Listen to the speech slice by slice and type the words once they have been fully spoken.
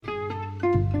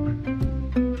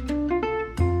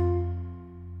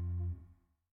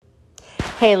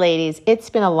Hey ladies, it's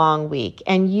been a long week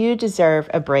and you deserve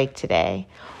a break today.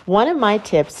 One of my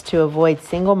tips to avoid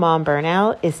single mom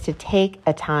burnout is to take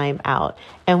a time out.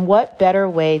 And what better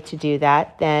way to do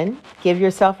that than give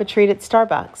yourself a treat at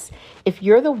Starbucks? If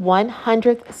you're the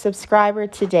 100th subscriber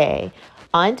today,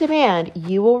 on demand,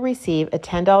 you will receive a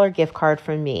 $10 gift card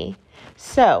from me.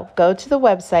 So go to the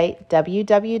website,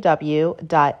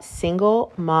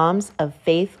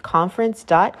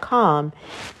 www.singlemomsoffaithconference.com,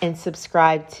 and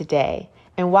subscribe today.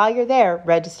 And while you're there,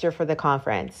 register for the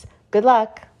conference. Good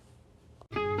luck.